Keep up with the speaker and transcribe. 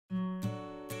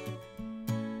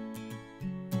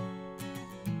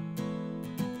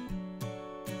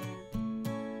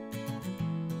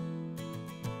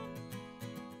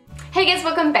Hey guys,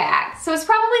 welcome back. So as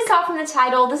probably saw from the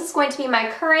title, this is going to be my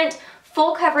current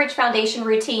full coverage foundation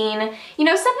routine. You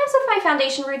know, sometimes with my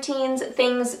foundation routines,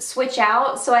 things switch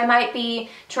out. So I might be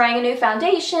trying a new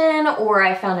foundation, or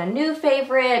I found a new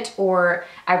favorite, or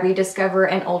I rediscover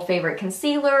an old favorite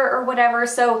concealer or whatever.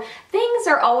 So things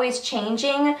are always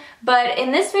changing. But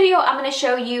in this video, I'm going to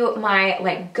show you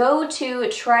my go-to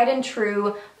tried and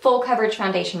true full coverage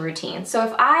foundation routine. So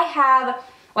if I have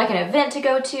like an event to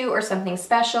go to or something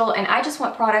special and I just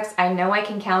want products I know I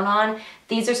can count on,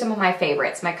 these are some of my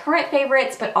favorites. My current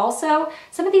favorites, but also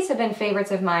some of these have been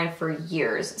favorites of mine for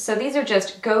years. So these are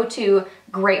just go-to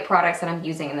great products that I'm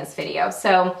using in this video.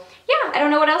 So yeah, I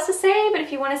don't know what else to say, but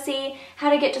if you want to see how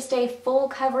to get just a full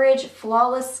coverage,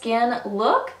 flawless skin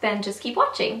look, then just keep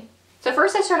watching. So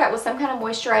first I start out with some kind of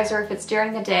moisturizer. If it's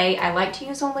during the day, I like to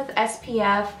use one with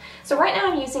SPF. So right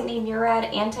now I'm using the Murad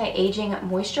Anti-Aging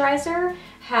Moisturizer.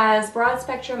 Has broad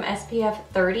spectrum SPF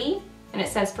 30, and it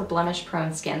says for blemish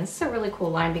prone skin. This is a really cool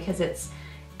line because it's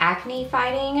acne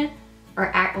fighting,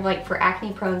 or like for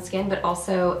acne prone skin, but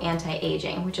also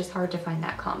anti-aging, which is hard to find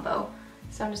that combo.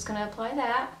 So I'm just gonna apply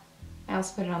that. I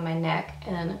also put it on my neck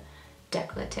and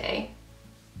décolleté.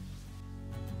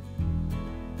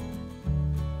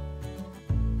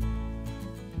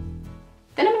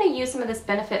 Then I'm going to use some of this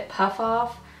Benefit Puff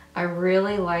Off. I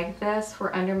really like this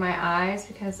for under my eyes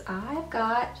because I've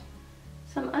got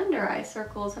some under eye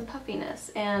circles and puffiness,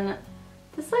 and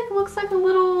this looks like a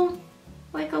little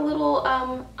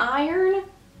iron,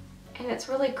 and it's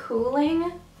really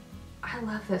cooling. I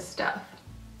love this stuff.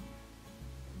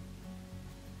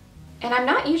 And I'm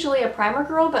not usually a primer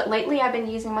girl, but lately I've been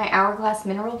using my Hourglass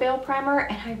Mineral Veil Primer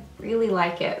and I really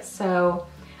like it. So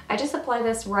I just apply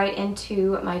this right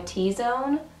into my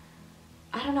T-zone.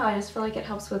 I don't know, I just feel like it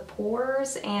helps with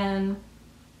pores and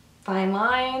fine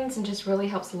lines and just really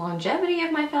helps the longevity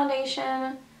of my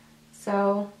foundation.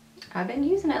 So I've been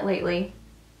using it lately.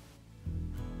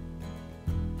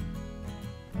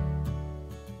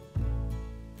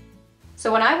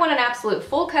 So when I want an absolute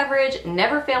full coverage,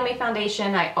 never fail me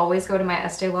foundation, I always go to my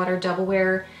Estee Lauder Double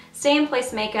Wear Stay in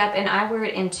Place Makeup, and I wear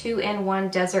it in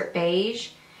 2-in-1 Desert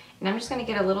Beige. And I'm just gonna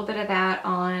get a little bit of that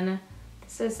on.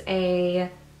 This is a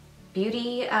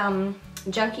Beauty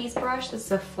Junkees brush. This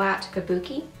is a flat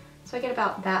Kabuki. So I get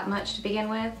about that much to begin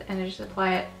with, and I just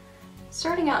apply it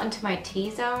starting out into my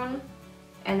T-zone,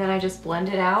 and then I just blend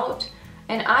it out.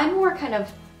 And I'm more kind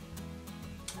of,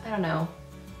 I don't know,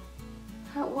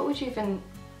 what would you even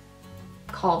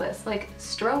call this? Like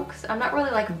strokes? I'm not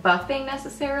really like buffing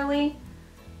necessarily,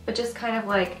 but just kind of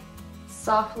like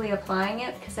softly applying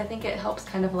it because I think it helps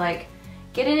kind of like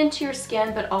get it into your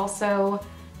skin, but also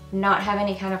not have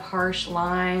any kind of harsh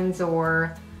lines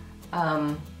or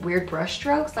weird brush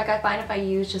strokes. Like I find if I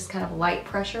use just kind of light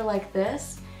pressure like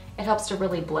this, it helps to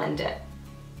really blend it.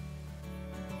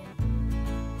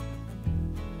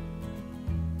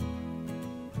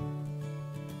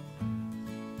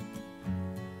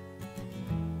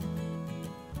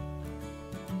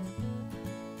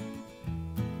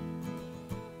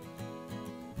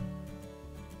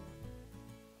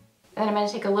 And I'm going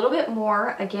to take a little bit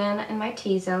more, again, in my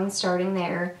T-zone, starting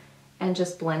there, and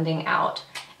just blending out.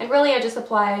 And really I just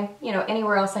apply, you know,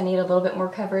 anywhere else I need a little bit more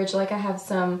coverage. Like I have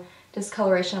some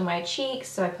discoloration on my cheeks,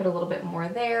 so I put a little bit more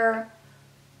there.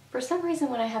 For some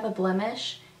reason when I have a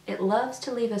blemish, it loves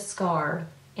to leave a scar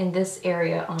in this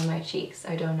area on my cheeks.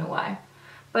 I don't know why.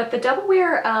 But the Double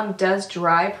Wear does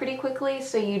dry pretty quickly,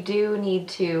 so you do need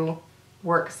to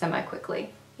work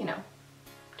semi-quickly. You know,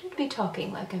 don't be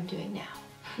talking like I'm doing now.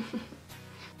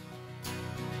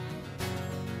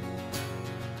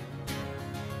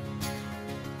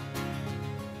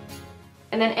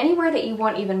 And then anywhere that you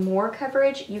want even more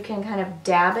coverage, you can kind of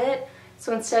dab it.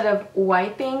 So instead of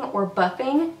wiping or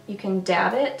buffing, you can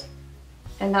dab it,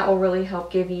 and that will really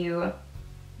help give you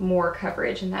more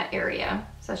coverage in that area.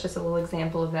 So that's just a little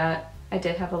example of that. I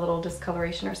did have a little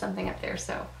discoloration or something up there,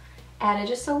 so added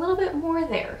just a little bit more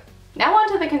there. Now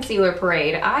on to the concealer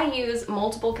parade. I use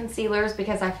multiple concealers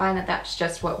because I find that that's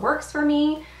just what works for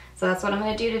me. So that's what I'm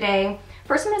going to do today.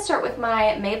 First I'm going to start with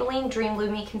my Maybelline Dream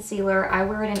Lumi Concealer. I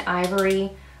wear it in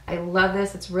Ivory. I love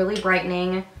this. It's really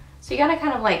brightening. So you gotta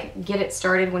kind of like get it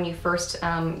started when you first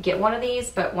get one of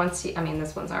these, but once you, I mean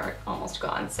this one's almost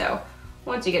gone, so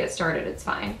once you get it started it's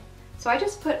fine. So I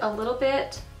just put a little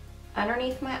bit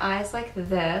underneath my eyes like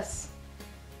this.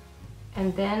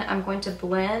 And then I'm going to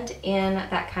blend in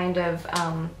that kind of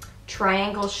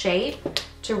triangle shape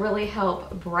to really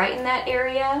help brighten that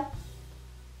area,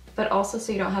 but also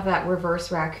so you don't have that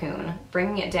reverse raccoon.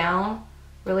 Bringing it down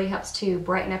really helps to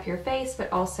brighten up your face,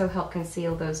 but also help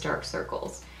conceal those dark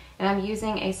circles. and I'm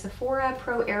using a Sephora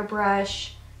Pro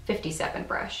Airbrush 57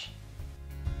 brush.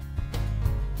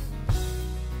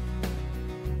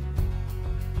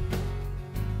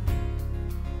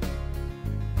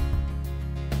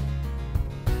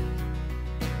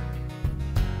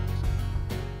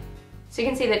 So you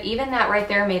can see that even that right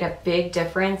there made a big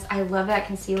difference. I love that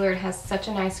concealer. It has such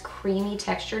a nice creamy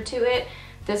texture to it.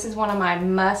 This is one of my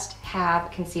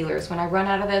must-have concealers. When I run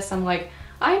out of this, I'm like,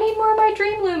 I need more of my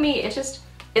Dream Lumi. It just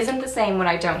isn't the same when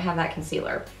I don't have that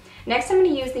concealer. Next, I'm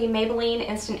going to use the Maybelline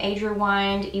Instant Age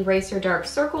Rewind Eraser Dark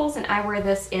Circles, and I wear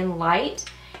this in light.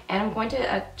 And I'm going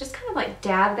to just kind of like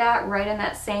dab that right in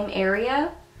that same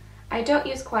area. I don't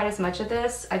use quite as much of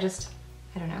this. I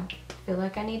don't know, feel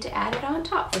like I need to add it on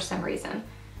top for some reason.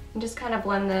 And just kind of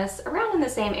blend this around in the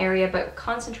same area, but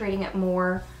concentrating it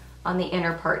more on the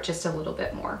inner part just a little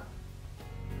bit more.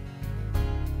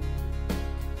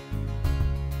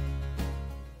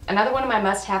 Another one of my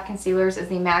must-have concealers is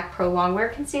the MAC Pro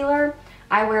Longwear Concealer.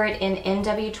 I wear it in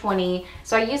NW20,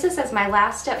 so I use this as my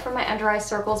last step for my under eye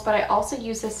circles, but I also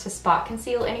use this to spot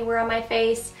conceal anywhere on my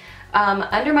face.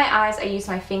 Under my eyes, I use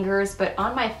my fingers, but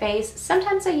on my face,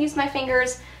 sometimes I use my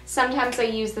fingers, sometimes I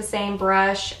use the same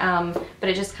brush, but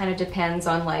it just kind of depends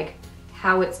on like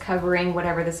how it's covering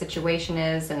whatever the situation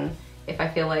is, and if I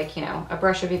feel like, you know, a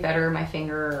brush would be better, my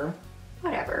finger, or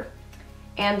whatever.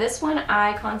 And this one,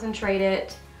 I concentrate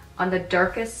it on the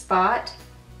darkest spot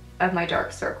of my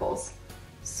dark circles.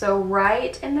 So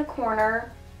right in the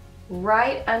corner,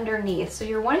 right underneath. So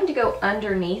you're wanting to go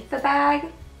underneath the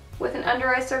bag with an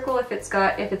under eye circle if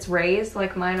it's raised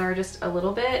like mine are just a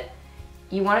little bit.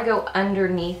 You want to go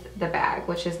underneath the bag,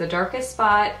 which is the darkest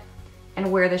spot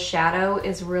and where the shadow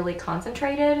is really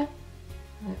concentrated.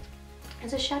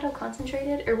 Is the shadow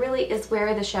concentrated? It really is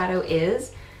where the shadow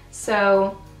is.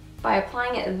 So by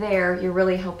applying it there, you're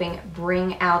really helping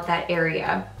bring out that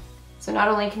area. So not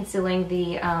only concealing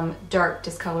the dark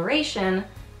discoloration,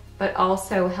 but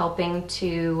also helping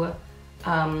to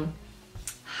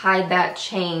hide that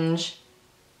change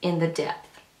in the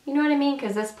depth. You know what I mean?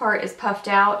 Because this part is puffed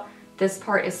out, this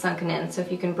part is sunken in. So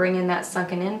if you can bring in that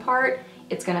sunken in part,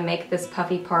 it's gonna make this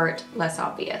puffy part less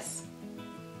obvious.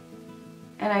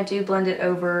 And I do blend it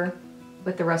over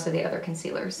with the rest of the other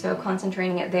concealers. So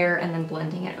concentrating it there and then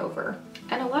blending it over.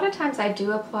 And a lot of times I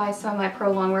do apply some of my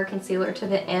Pro Longwear concealer to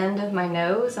the end of my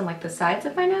nose and like the sides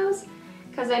of my nose,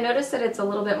 because I notice that it's a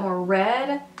little bit more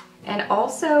red, and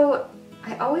also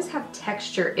I always have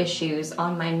texture issues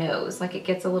on my nose. Like it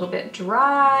gets a little bit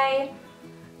dry,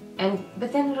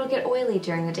 but then it'll get oily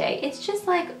during the day. It's just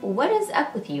like, what is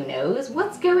up with you, nose?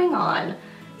 What's going on?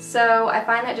 So I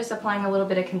find that just applying a little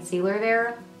bit of concealer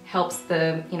there helps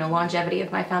the, you know, longevity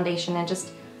of my foundation and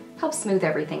just helps smooth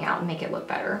everything out and make it look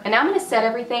better. And now I'm gonna set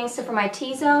everything. So for my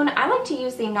T-zone, I like to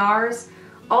use the NARS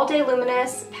All Day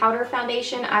Luminous Powder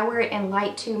Foundation. I wear it in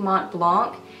light 2 Mont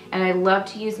Blanc, and I love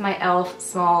to use my e.l.f.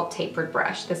 small tapered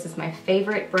brush. This is my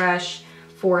favorite brush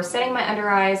for setting my under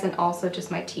eyes and also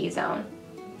just my T-zone.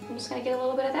 I'm just gonna get a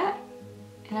little bit of that,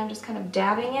 and I'm just kind of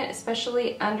dabbing it,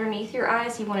 especially underneath your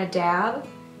eyes. You wanna dab.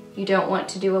 You don't want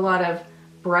to do a lot of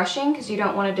brushing because you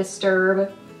don't want to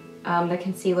disturb the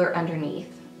concealer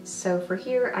underneath. So for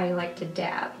here, I like to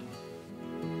dab.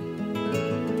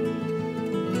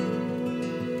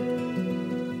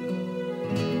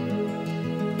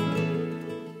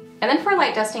 And then for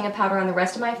light dusting of powder on the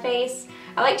rest of my face,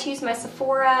 I like to use my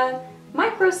Sephora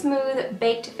Micro Smooth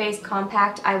Baked Face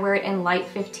Compact. I wear it in light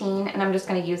 15, and I'm just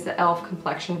going to use the e.l.f.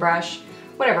 complexion brush,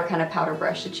 whatever kind of powder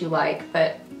brush that you like,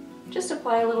 but just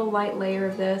apply a little light layer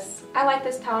of this. I like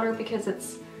this powder because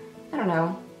it's, I don't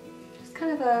know, just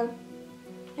kind of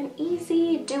an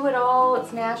easy do-it-all.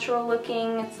 It's natural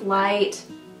looking, it's light,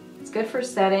 it's good for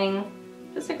setting,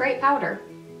 just a great powder.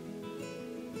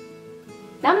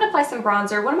 Now I'm going to apply some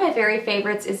bronzer. One of my very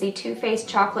favorites is the Too Faced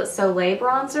Chocolate Soleil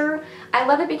bronzer. I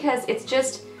love it because it's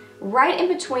just right in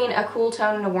between a cool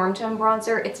tone and a warm tone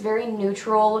bronzer. It's very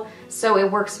neutral, so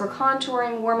it works for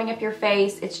contouring, warming up your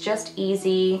face. It's just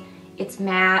easy. It's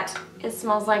matte. It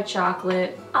smells like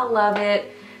chocolate. I love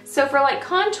it. So for like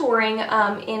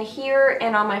contouring in here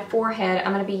and on my forehead,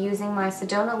 I'm going to be using my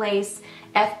Sedona Lace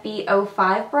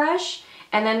FB05 brush.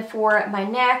 And then for my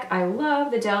neck, I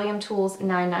love the Delium Tools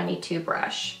 992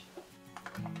 brush.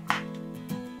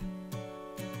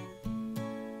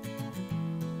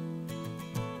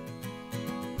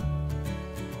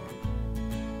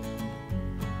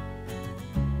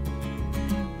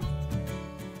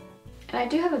 And I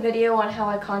do have a video on how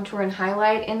I contour and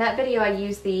highlight. In that video, I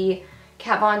use the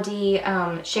Kat Von D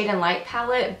Shade and Light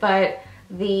palette, but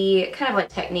the kind of like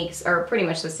techniques are pretty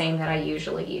much the same that I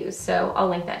usually use, so I'll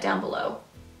link that down below.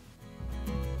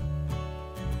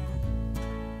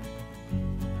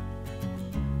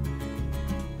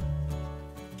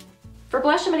 For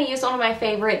blush, I'm going to use one of my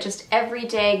favorite, just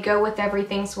everyday, go with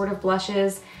everything sort of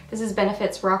blushes. This is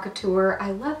Benefit's Rockateur.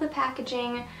 I love the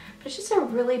packaging, but it's just a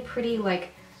really pretty, like,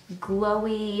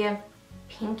 glowy,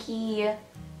 pinky,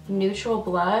 neutral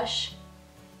blush.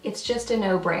 It's just a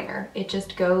no-brainer. It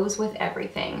just goes with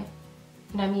everything.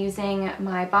 And I'm using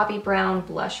my Bobbi Brown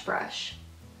blush brush.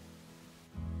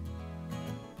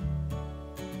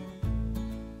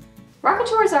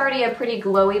 Rockateur is already a pretty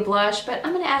glowy blush, but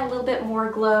I'm going to add a little bit more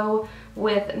glow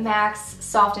with MAC's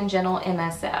Soft and Gentle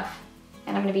MSF.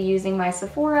 And I'm going to be using my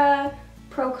Sephora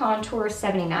Pro Contour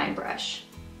 79 brush.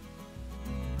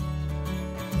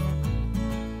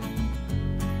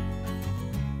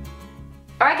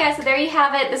 Alright guys, so there you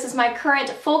have it. This is my current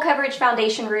full coverage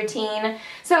foundation routine.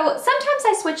 So sometimes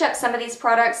I switch up some of these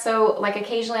products, so like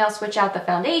occasionally I'll switch out the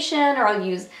foundation or I'll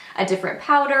use a different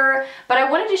powder, but I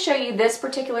wanted to show you this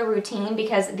particular routine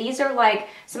because these are like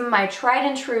some of my tried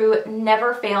and true,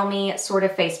 never fail me sort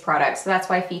of face products, so that's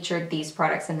why I featured these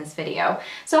products in this video.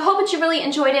 So I hope that you really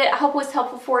enjoyed it. I hope it was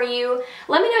helpful for you.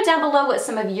 Let me know down below what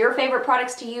some of your favorite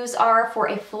products to use are for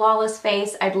a flawless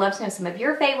face. I'd love to know some of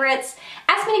your favorites.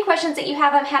 Ask me any questions that you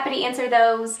have, I'm happy to answer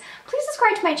those. Please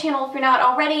subscribe to my channel if you're not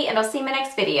already, and I'll see you in my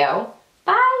next video.